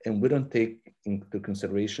people, and we don't take into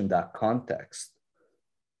consideration that context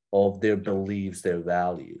of their beliefs, their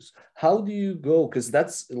values. How do you go? Because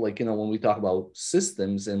that's like, when we talk about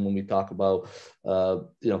systems and when we talk about,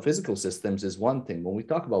 physical systems is one thing. When we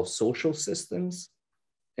talk about social systems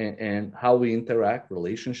and how we interact,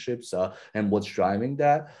 relationships, and what's driving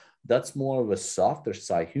that, that's more of a softer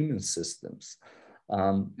side, human systems.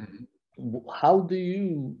 How do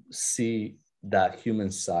you see that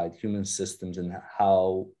human side, human systems, and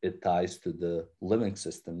how it ties to the living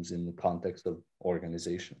systems in the context of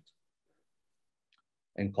organizations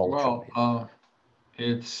and culture? Well,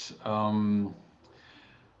 it's one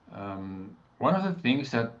of the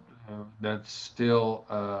things that's still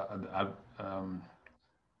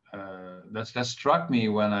that struck me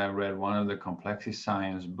when I read one of the complexity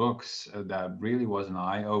science books that really was an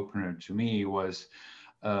eye opener to me was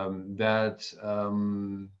that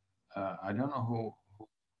I don't know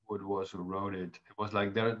who it was who wrote it. It was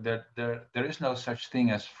like there is no such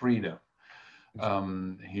thing as freedom.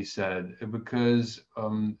 He said, because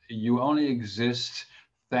you only exist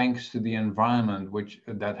thanks to the environment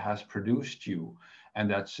that has produced you and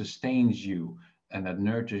that sustains you and that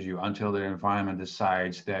nurtures you until the environment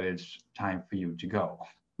decides that it's time for you to go.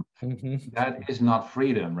 That is not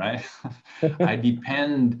freedom, right? I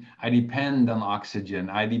depend on oxygen.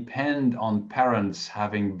 I depend on parents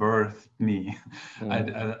having birthed me.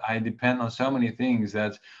 I depend on so many things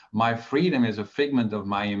that my freedom is a figment of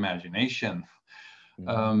my imagination.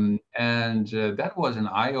 That was an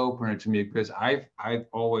eye opener to me, because I've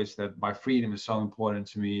always that my freedom is so important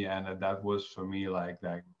to me, and that was for me like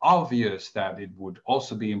obvious that it would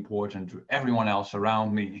also be important to everyone else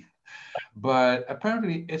around me. But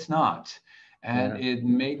apparently it's not. And it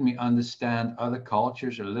made me understand other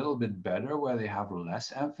cultures a little bit better, where they have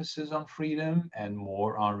less emphasis on freedom and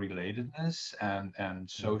more on relatedness and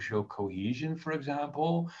social cohesion, for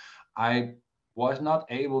example. I was not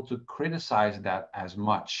able to criticize that as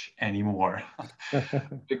much anymore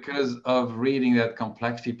because of reading that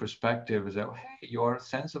complexity perspective. Is that, hey, your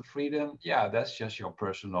sense of freedom, yeah, that's just your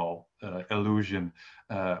personal illusion.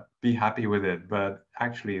 Be happy with it. But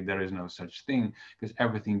actually, there is no such thing, because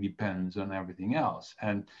everything depends on everything else.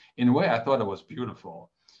 And in a way, I thought it was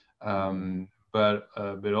beautiful. But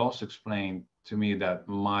also explained to me that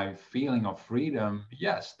my feeling of freedom,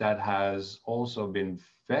 yes, that has also been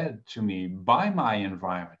fed to me by my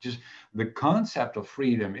environment. Just the concept of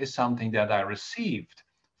freedom is something that I received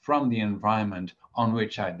from the environment on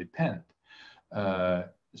which I depend.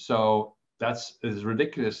 So it's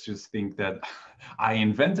ridiculous to think that I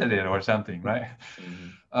invented it or something, right?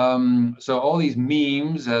 So all these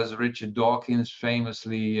memes, as Richard Dawkins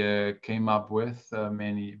famously came up with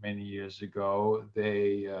many years ago,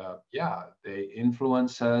 they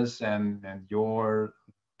influence us, and your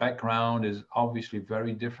background is obviously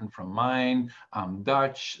very different from mine. I'm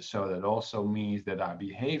Dutch, so that also means that I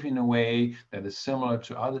behave in a way that is similar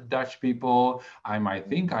to other Dutch people. I might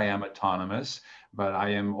think I am autonomous, but I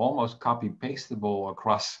am almost copy pastable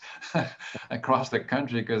across across the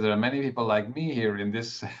country, because there are many people like me here in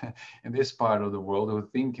this in this part of the world who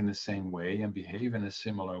think in the same way and behave in a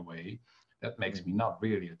similar way. That makes me not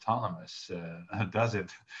really autonomous, does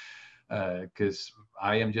it? Because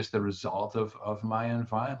I am just a result of my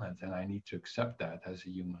environment, and I need to accept that as a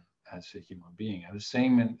human being. And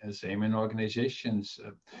the same in organizations.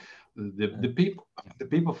 The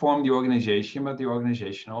people form the organization, but the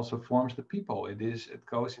organization also forms the people. It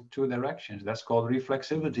goes in two directions. That's called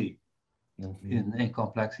reflexivity in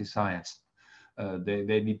complexity science.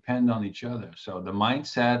 They depend on each other. So the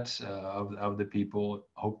mindset of the people,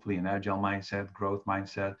 hopefully an agile mindset, growth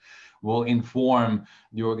mindset, will inform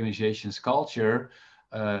the organization's culture.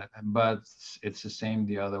 But it's the same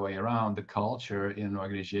the other way around. The culture in an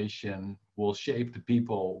organization will shape the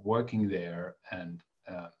people working there, and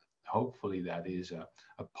hopefully that is a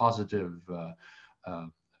positive,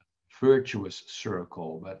 virtuous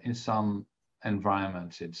circle. But in some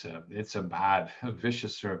environments, it's a bad, a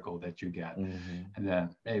vicious circle that you get. And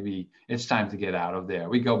then maybe it's time to get out of there.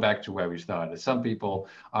 We go back to where we started. Some people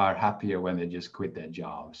are happier when they just quit their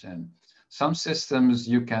jobs, and some systems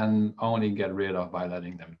you can only get rid of by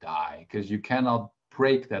letting them die, because you cannot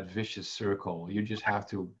break that vicious circle. You just have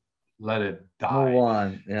to let it Move die.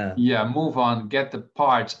 on. Yeah. Yeah, move on, get the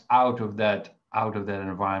parts out of that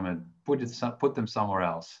environment, put them somewhere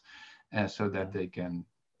else, so that they can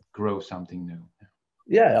grow something new.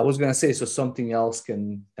 Yeah, I was going to say, so something else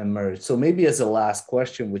can emerge. So maybe as a last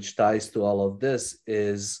question, which ties to all of this,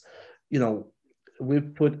 is, we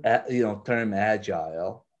put, term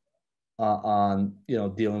agile on,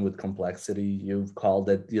 dealing with complexity. You've called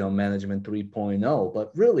it, management 3.0,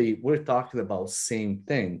 but really we're talking about same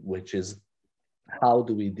thing, which is how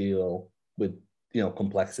do we deal with,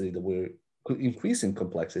 complexity that we're increasing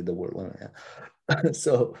complexity that we're learning.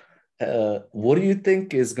 So what do you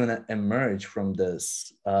think is going to emerge from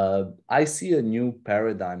this? I see a new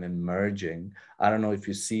paradigm emerging. I don't know if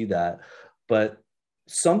you see that, but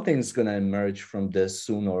something's going to emerge from this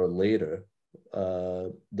sooner or later.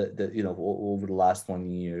 Over the last 20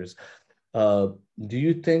 years. Do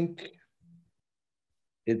you think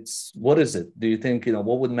what is it? Do you think,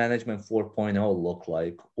 what would management 4.0 look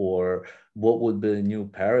like, or what would the new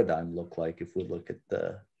paradigm look like if we look at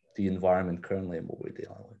the environment currently and what we're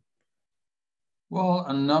dealing with? Well,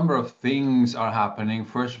 a number of things are happening.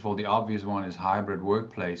 First of all, the obvious one is hybrid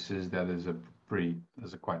workplaces. That is a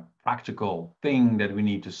quite practical thing that we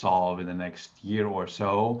need to solve in the next year or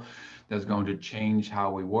so. That's going to change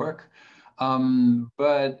how we work.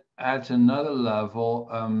 But at another level,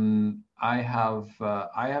 I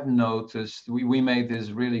have noticed we made this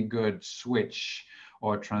really good switch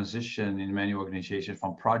or transition in many organizations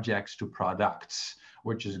from projects to products,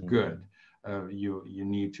 which is good. You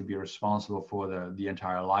need to be responsible for the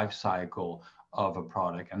entire life cycle of a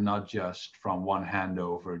product, and not just from one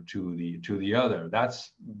handover to the other.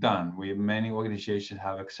 That's done. Many organizations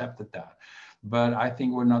have accepted that, but I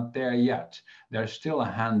think we're not there yet. There's still a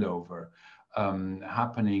handover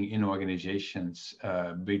happening in organizations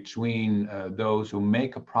between those who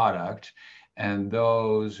make a product and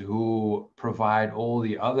those who provide all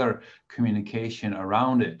the other communication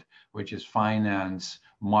around it, which is finance,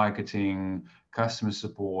 marketing, customer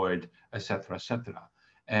support, etc., etc.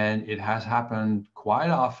 And it has happened quite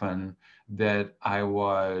often that I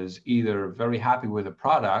was either very happy with the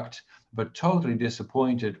product, but totally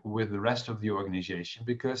disappointed with the rest of the organization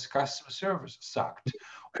because customer service sucked,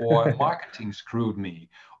 or marketing screwed me,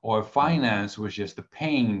 or finance was just a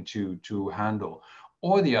pain to handle,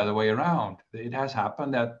 or the other way around. It has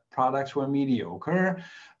happened that products were mediocre,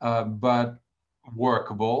 but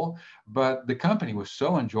workable, but the company was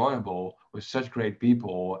so enjoyable with such great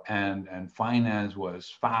people, and finance was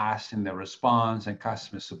fast in the response, and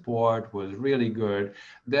customer support was really good,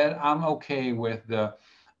 that I'm okay with the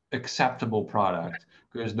acceptable product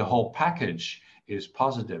because the whole package is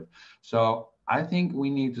positive. So I think we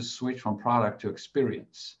need to switch from product to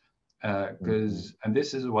experience, because and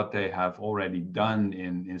this is what they have already done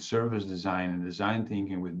in service design and design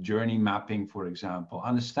thinking with journey mapping, for example,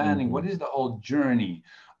 understanding what is the whole journey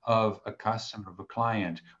of a customer, of a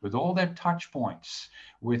client, with all their touch points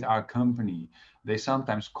with our company. They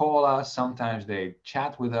sometimes call us, sometimes they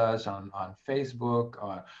chat with us on Facebook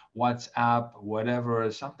or WhatsApp,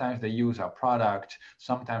 whatever. Sometimes they use our product,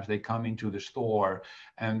 sometimes they come into the store,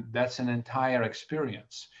 and that's an entire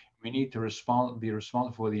experience. We need to be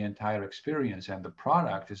responsible for the entire experience, and the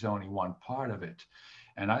product is only one part of it.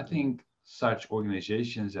 And I think such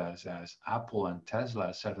organizations as Apple and Tesla,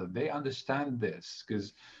 etc., they understand this,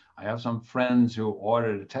 because I have some friends who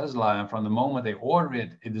ordered a Tesla, and from the moment they order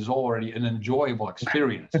it, it is already an enjoyable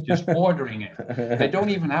experience, just ordering it. They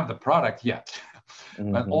don't even have the product yet.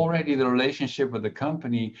 But already the relationship with the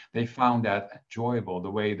company, they found that enjoyable,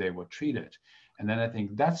 the way they were treated. And then I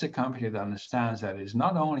think that's a company that understands that it's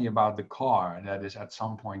not only about the car that is at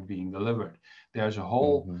some point being delivered. There's a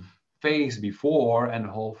whole phase before and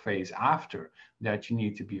a whole phase after that you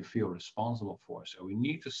need to feel responsible for. So we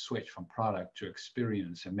need to switch from product to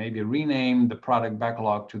experience, and maybe rename the product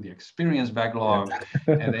backlog to the experience backlog.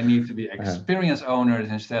 And they need to be experience owners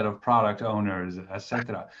instead of product owners,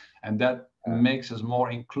 etc. And that makes us more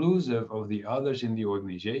inclusive of the others in the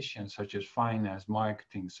organization, such as finance,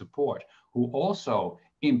 marketing, support, who also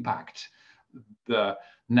impact the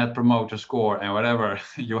net promoter score and whatever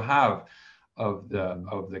you have of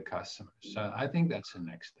the customers. So I think that's the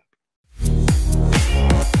next step.